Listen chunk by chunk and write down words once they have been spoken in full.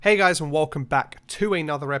Hey guys, and welcome back to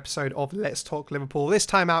another episode of Let's Talk Liverpool. This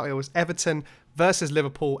time out, it was Everton versus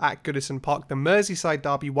Liverpool at Goodison Park, the Merseyside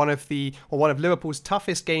derby, one of Liverpool's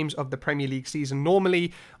toughest games of the Premier League season.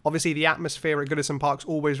 Normally, obviously, the atmosphere at Goodison Park's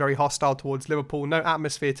always very hostile towards Liverpool. No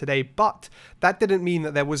atmosphere today, but that didn't mean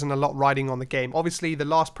that there wasn't a lot riding on the game. Obviously, the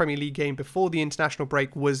last Premier League game before the international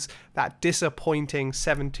break was that disappointing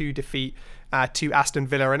 7-2 defeat to Aston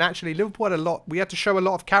Villa, and actually Liverpool we had to show a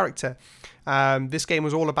lot of character. This game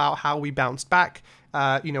was all about how we bounced back.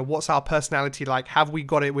 What's our personality like? Have we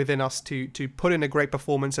got it within us to put in a great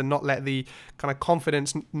performance and not let the kind of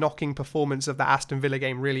confidence knocking performance of the Aston Villa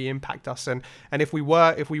game really impact us? And if we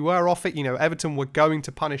were off it, Everton were going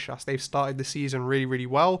to punish us. They've started the season really, really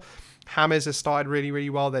well. Hammers has started really, really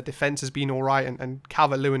well. Their defense has been all right, and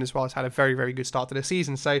Calvert-Lewin as well has had a very, very good start to the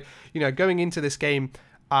season. So, going into this game,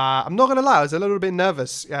 I'm not going to lie, I was a little bit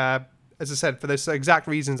nervous. As I said, for those exact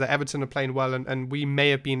reasons that Everton are playing well and we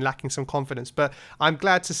may have been lacking some confidence. But I'm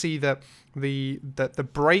glad to see that the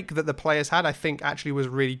break that the players had, I think, actually was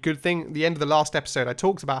a really good thing. At the end of the last episode, I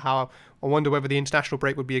talked about how I wonder whether the international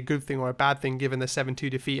break would be a good thing or a bad thing given the 7-2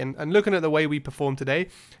 defeat. And looking at the way we performed today,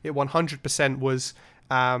 it 100% was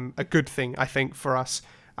a good thing, I think, for us.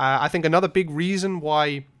 I think another big reason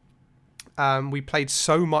why we played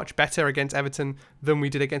so much better against Everton than we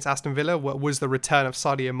did against Aston Villa was the return of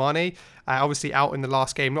Sadio Mane, obviously out in the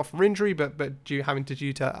last game, not for injury, but due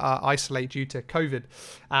to isolate due to COVID.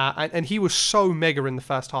 And he was so mega in the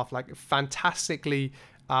first half, like fantastically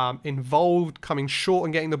involved, coming short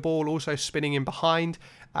and getting the ball, also spinning in behind.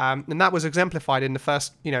 And that was exemplified in the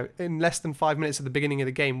first, in less than 5 minutes at the beginning of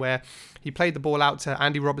the game, where he played the ball out to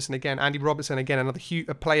Andy Robertson again. Andy Robertson again,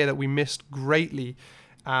 a player that we missed greatly.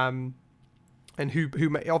 And who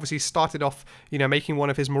obviously started off, making one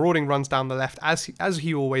of his marauding runs down the left, as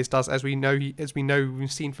he always does, as we know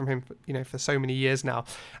we've seen from him, for so many years now.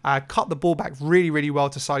 Cut the ball back really, really well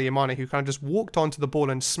to Sadio Mane, who kind of just walked onto the ball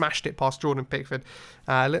and smashed it past Jordan Pickford.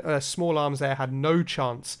 Small arms there had no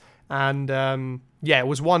chance, and it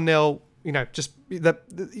was 1-0.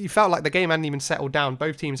 You felt like the game hadn't even settled down.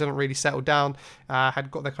 Both teams hadn't really settled down, had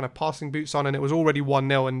got their kind of passing boots on, and it was already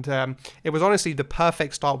 1-0. And it was honestly the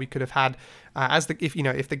perfect start we could have had.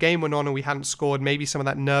 If the game went on and we hadn't scored, maybe some of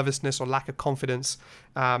that nervousness or lack of confidence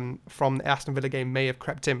from the Aston Villa game may have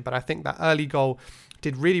crept in. But I think that early goal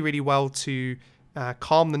did really, really well to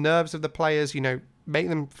calm the nerves of the players. Make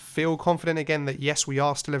them feel confident again that yes, we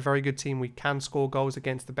are still a very good team. We can score goals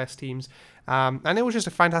against the best teams, and it was just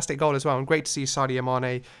a fantastic goal as well. And great to see Sadio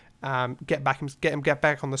Mane get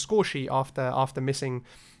back on the score sheet after missing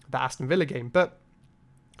the Aston Villa game. But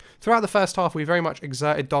throughout the first half, we very much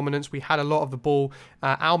exerted dominance. We had a lot of the ball.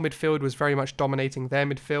 Our midfield was very much dominating their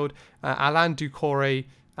midfield. Alain Doucouré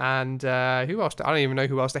and who else? I don't even know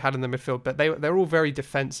who else they had in the midfield, but they're all very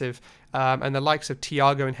defensive. And the likes of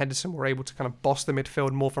Thiago and Henderson were able to kind of boss the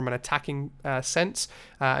midfield more from an attacking sense.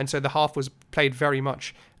 And so the half was played very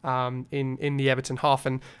much in the Everton half.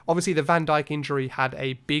 And obviously the Van Dijk injury had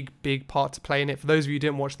a big part to play in it. For those of you who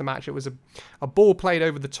didn't watch the match, it was a ball played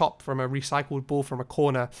over the top from a recycled ball from a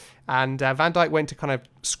corner. And Van Dijk went to kind of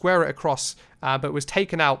square it across, but was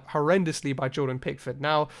taken out horrendously by Jordan Pickford.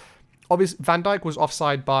 Now, obviously, Van Dijk was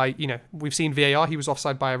offside by, we've seen VAR, he was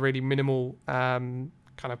offside by a really minimal kind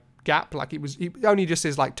of gap. Like only just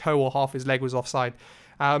his like toe or half his leg was offside.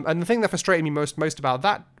 And the thing that frustrated me most about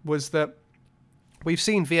that was that we've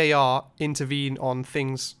seen VAR intervene on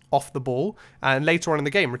things off the ball. And later on in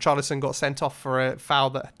the game, Richarlison got sent off for a foul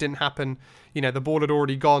that didn't happen. The ball had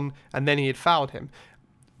already gone and then he had fouled him.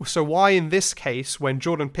 So why in this case, when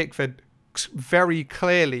Jordan Pickford very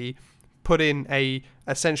clearly put in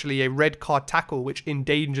essentially a red card tackle which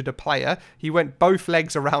endangered a player, he went both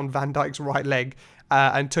legs around Van Dijk's right leg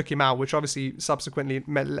and took him out, which obviously subsequently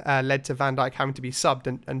led to Van Dijk having to be subbed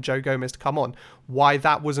and Joe Gomez to come on. Why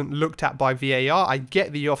that wasn't looked at by VAR, I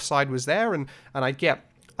get the offside was there, and I get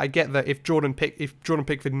that if Jordan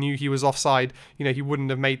Pickford knew he was offside, he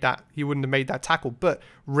wouldn't have made that tackle. But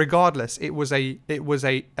regardless, it was a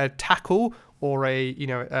tackle or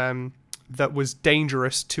that was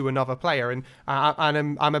dangerous to another player, and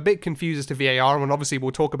I'm a bit confused as to VAR, and obviously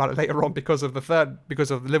we'll talk about it later on because of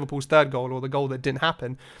Liverpool's third goal, or the goal that didn't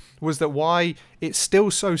happen, was that why it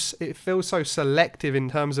feels so selective in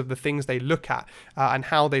terms of the things they look at and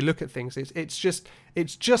how they look at things. It's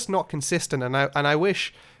just not consistent, and I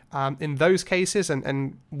wish. In those cases,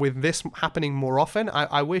 and with this happening more often,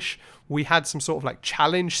 I wish we had some sort of like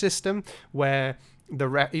challenge system where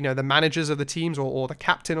the managers of the teams or the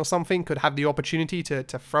captain or something could have the opportunity to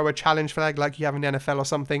throw a challenge flag like you have in the NFL or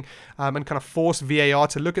something, and kind of force VAR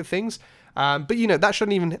to look at things. But, that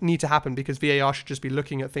shouldn't even need to happen because VAR should just be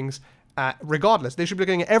looking at things regardless. They should be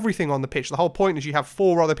looking at everything on the pitch. The whole point is you have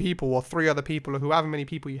 4 other people or 3 other people or however many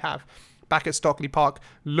people you have back at Stockley Park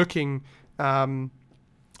looking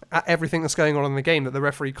at everything that's going on in the game that the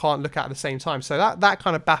referee can't look at the same time. So that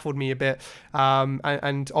kind of baffled me a bit.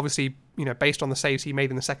 And obviously, based on the saves he made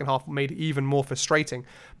in the second half, made it even more frustrating.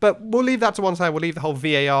 But we'll leave that to one side. We'll leave the whole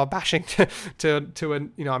VAR bashing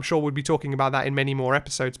I'm sure we'll be talking about that in many more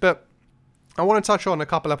episodes. But I want to touch on a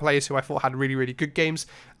couple of players who I thought had really, really good games.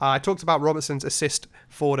 I talked about Robertson's assist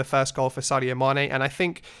for the first goal for Sadio Mane, and I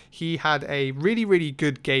think he had a really, really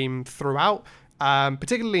good game throughout.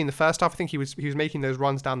 Particularly in the first half, I think he was making those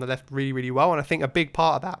runs down the left really, really well, and I think a big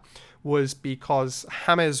part of that was because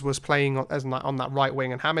James was playing on that right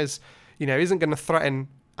wing, and James, isn't going to threaten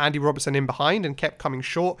Andy Robertson in behind and kept coming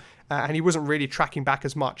short, and he wasn't really tracking back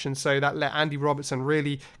as much, and so that let Andy Robertson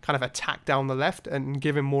really kind of attack down the left and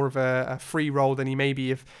give him more of a free role than he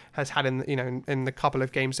maybe has had in the couple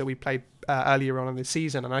of games that we played earlier on in the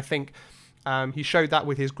season. And I think he showed that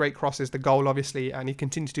with his great crosses, the goal obviously, and he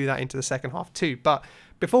continued to do that into the second half too. But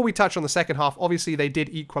before we touch on the second half, obviously they did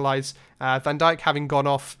equalise. Van Dijk having gone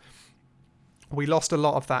off, we lost a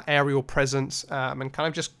lot of that aerial presence and kind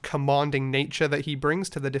of just commanding nature that he brings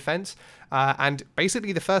to the defence. And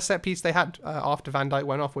basically the first set piece they had after Van Dijk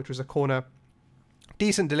went off, which was a corner,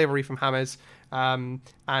 decent delivery from James,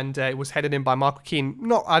 and it was headed in by Michael Keane.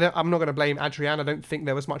 I'm not going to blame Adrian. I don't think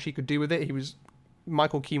there was much he could do with it.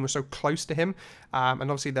 Michael Keane was so close to him, and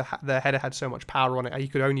obviously the header had so much power on it, he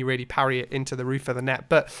could only really parry it into the roof of the net.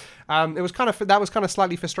 But that was kind of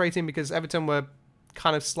slightly frustrating because Everton were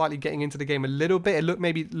kind of slightly getting into the game a little bit.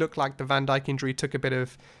 It looked like the Van Dijk injury took a bit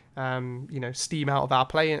of steam out of our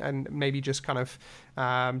play and maybe just kind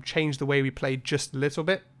of changed the way we played just a little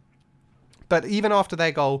bit. But even after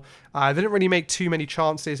their goal, they didn't really make too many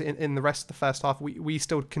chances in the rest of the first half. We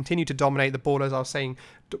still continued to dominate the ball, as I was saying,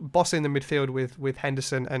 bossing the midfield with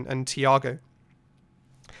Henderson and Thiago.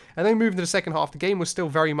 And then moving to the second half, the game was still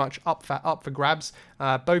very much up for grabs.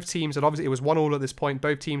 Both teams, and obviously it was 1-1 at this point,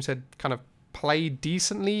 both teams had kind of played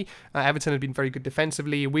decently. Everton had been very good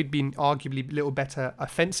defensively. We'd been arguably a little better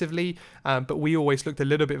offensively, but we always looked a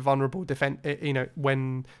little bit vulnerable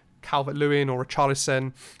when Calvert-Lewin or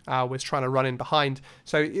Richarlison was trying to run in behind.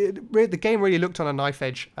 So the game really looked on a knife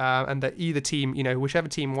edge, and that either team, whichever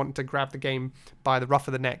team wanted to grab the game by the ruff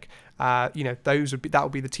of the neck, that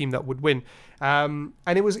would be the team that would win. And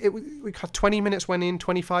we had 20 minutes went in,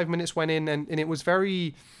 25 minutes went in, and it was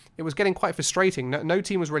getting quite frustrating. No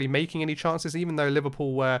team was really making any chances, even though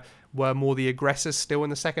Liverpool were more the aggressors still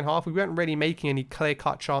in the second half. We weren't really making any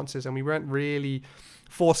clear-cut chances, and we weren't really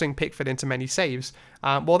forcing Pickford into many saves.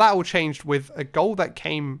 Well, that all changed with a goal that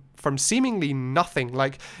came from seemingly nothing.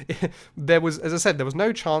 Like, there was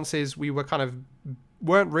no chances. We weren't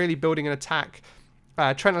really building an attack.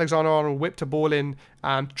 Trent Alexander-Arnold whipped a ball in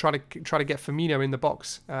to try to get Firmino in the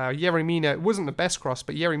box. Yerry Mina, it wasn't the best cross,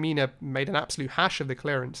 but Yerry Mina made an absolute hash of the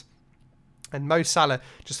clearance. And Mo Salah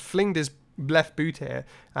just flinged his left boot here.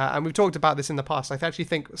 And we've talked about this in the past. I actually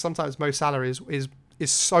think sometimes Mo Salah is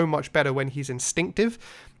so much better when he's instinctive.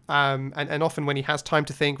 And often when he has time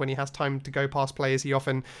to think, when he has time to go past players, he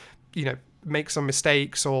often, makes some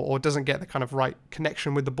mistakes or doesn't get the kind of right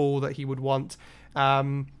connection with the ball that he would want.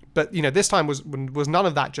 But, this time was none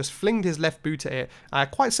of that, just flinged his left boot at it.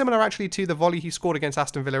 Quite similar, actually, to the volley he scored against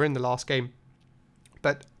Aston Villa in the last game.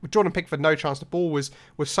 But with Jordan Pickford, no chance. The ball was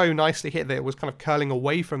so nicely hit that it was kind of curling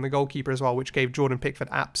away from the goalkeeper as well, which gave Jordan Pickford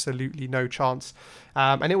absolutely no chance.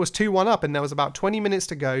 And it was 2-1 up, and there was about 20 minutes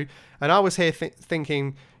to go. And I was here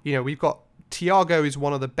thinking, we've got Thiago is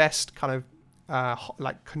one of the best kind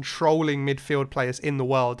of controlling midfield players in the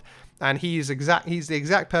world. And he's the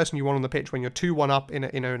exact person you want on the pitch when you're 2-1 up in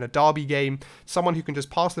a derby game. Someone who can just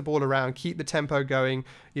pass the ball around, keep the tempo going.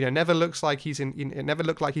 Never looks like it never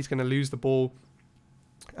looked like he's going to lose the ball.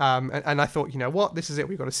 And I thought, this is it.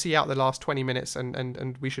 We've got to see out the last 20 minutes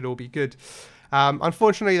and we should all be good.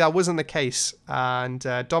 Unfortunately, that wasn't the case. And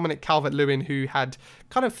Dominic Calvert-Lewin, who had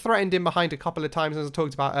kind of threatened in behind a couple of times, as I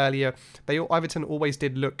talked about earlier, Everton always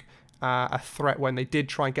did look a threat when they did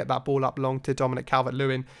try and get that ball up long to Dominic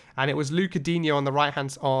Calvert-Lewin. And it was Luca Digne on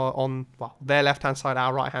the their left-hand side,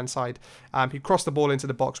 our right-hand side, who crossed the ball into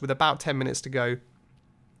the box with about 10 minutes to go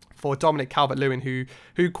for Dominic Calvert-Lewin,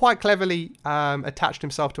 who quite cleverly attached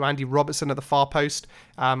himself to Andy Robertson at the far post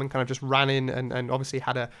and kind of just ran in and obviously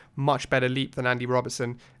had a much better leap than Andy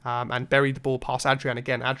Robertson and buried the ball past Adrian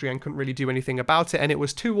again. Adrian couldn't really do anything about it, and it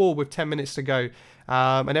was 2-2 with 10 minutes to go.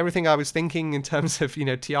 And everything I was thinking in terms of,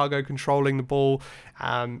 Thiago controlling the ball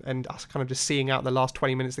and us kind of just seeing out the last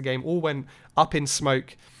 20 minutes of the game all went up in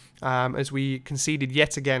smoke. as we conceded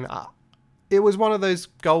yet again. It was one of those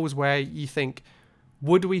goals where you think,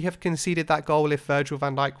 would we have conceded that goal if Virgil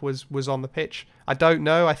van Dijk was on the pitch? I don't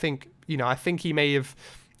know. I think he may have,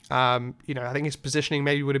 I think his positioning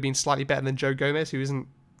maybe would have been slightly better than Joe Gomez, who isn't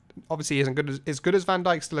good as Van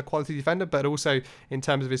Dijk, still a quality defender, but also in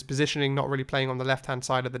terms of his positioning, not really playing on the left-hand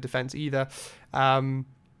side of the defence either.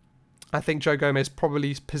 I think Joe Gomez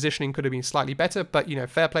probably positioning could have been slightly better, but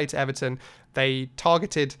fair play to Everton. They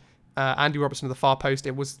targeted Andy Robertson to the far post.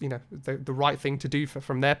 It was the right thing to do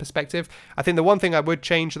from their perspective. I think the one thing I would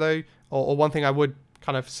change though, or one thing I would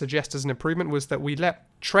kind of suggest as an improvement, was that we let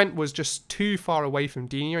Trent was just too far away from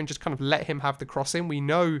Digne and just kind of let him have the crossing. We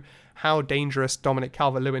know how dangerous Dominic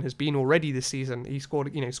Calvert-Lewin has been already this season. He scored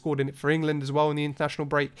in it for England as well in the international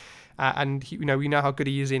break, and we know how good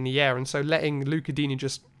he is in the air. And so letting Lucas Digne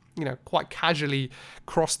just quite casually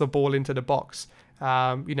cross the ball into the box,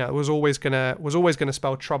 was always gonna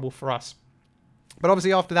spell trouble for us. But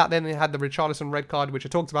obviously after that, then they had the Richarlison red card, which I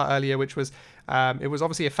talked about earlier, which was it was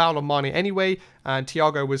obviously a foul on Mane anyway, and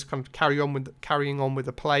Thiago was kind of carrying on with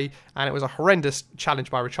the play, and it was a horrendous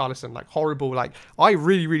challenge by Richarlison, like horrible. Like, I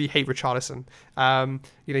really, really hate Richarlison.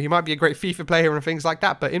 He might be a great FIFA player and things like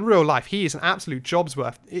that, but in real life, he is an absolute job's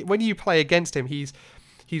worth. When you play against him, he's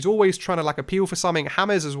always trying to appeal for something.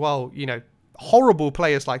 Hammers as well, horrible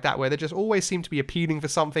players like that, where they just always seem to be appealing for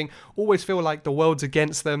something, always feel like the world's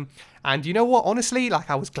against them. And you know what, honestly,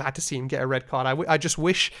 I was glad to see him get a red card. I just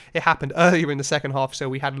wish it happened earlier in the second half, so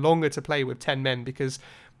we had longer to play with 10 men, because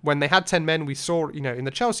when they had 10 men, we saw, in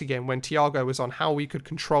the Chelsea game, when Thiago was on, how we could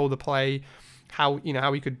control the play, how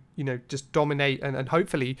we could, just dominate, and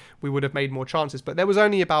hopefully we would have made more chances. But there was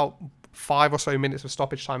only about 5 or so minutes of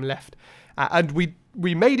stoppage time left, and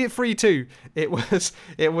we made it 3-2.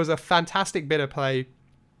 It was a fantastic bit of play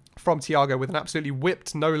from Thiago with an absolutely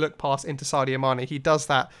whipped no-look pass into Sadio Mane. He does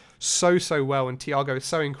that so well, and Thiago is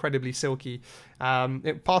so incredibly silky.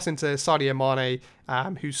 It passed into Sadio Mane,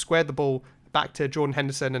 who squared the ball back to Jordan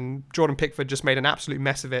Henderson, and Jordan Pickford just made an absolute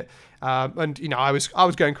mess of it. I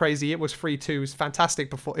was going crazy. It was 3-2. It was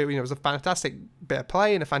fantastic. It was a fantastic bit of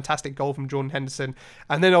play and a fantastic goal from Jordan Henderson.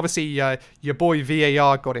 And then obviously your boy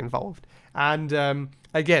VAR got involved. And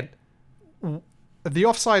again, the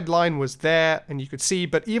offside line was there, and you could see.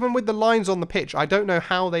 But even with the lines on the pitch, I don't know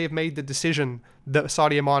how they have made the decision that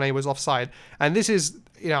Sadio Mane was offside. And this is,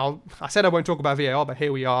 I said I won't talk about VAR, but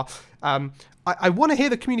here we are. I want to hear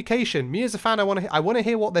the communication. Me as a fan, I want to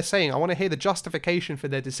hear what they're saying. I want to hear the justification for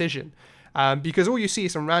their decision, because all you see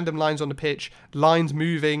is some random lines on the pitch, lines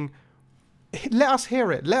moving. Let us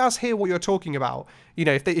hear it. Let us hear what you're talking about.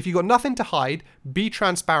 If you've got nothing to hide, be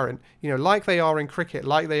transparent. Like they are in cricket,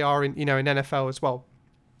 like they are in in NFL as well.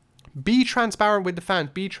 Be transparent with the fans.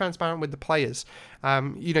 Be transparent with the players.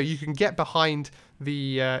 You can get behind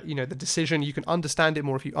the the decision. You can understand it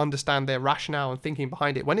more if you understand their rationale and thinking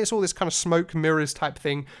behind it. When it's all this kind of smoke mirrors type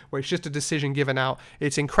thing where it's just a decision given out,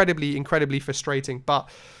 it's incredibly frustrating. But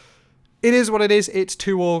it is what it is. It's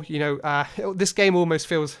 2-2. This game almost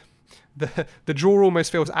feels. The draw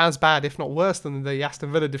almost feels as bad, if not worse, than the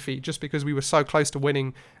Aston Villa defeat, just because we were so close to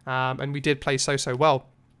winning, and we did play so well.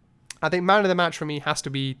 I think man of the match for me has to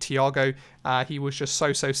be Thiago. He was just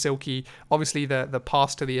so silky. Obviously, the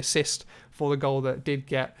pass to the assist for the goal that did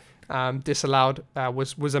get disallowed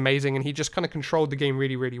was amazing, and he just kind of controlled the game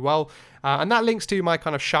really well. And that links to my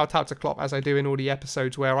kind of shout out to Klopp, as I do in all the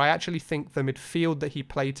episodes, where I actually think the midfield that he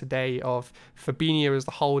played today of Fabinho as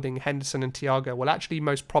the holding, Henderson and Thiago will actually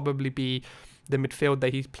most probably be the midfield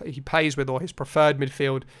that he plays with, or his preferred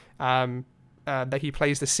midfield that he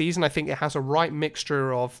plays this season. I think it has a right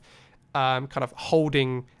mixture of kind of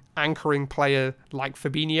holding, anchoring player like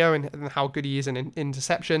Fabinho and how good he is in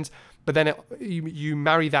interceptions, but then you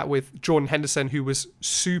marry that with Jordan Henderson, who was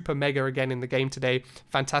super mega again in the game today,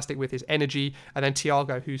 fantastic with his energy, and then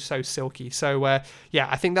Thiago, who's so silky. So I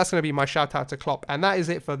think that's going to be my shout out to Klopp, and that is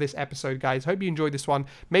it for this episode, guys. Hope you enjoyed this one.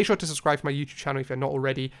 Make sure to subscribe to my YouTube channel if you're not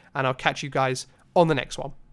already, and I'll catch you guys on the next one.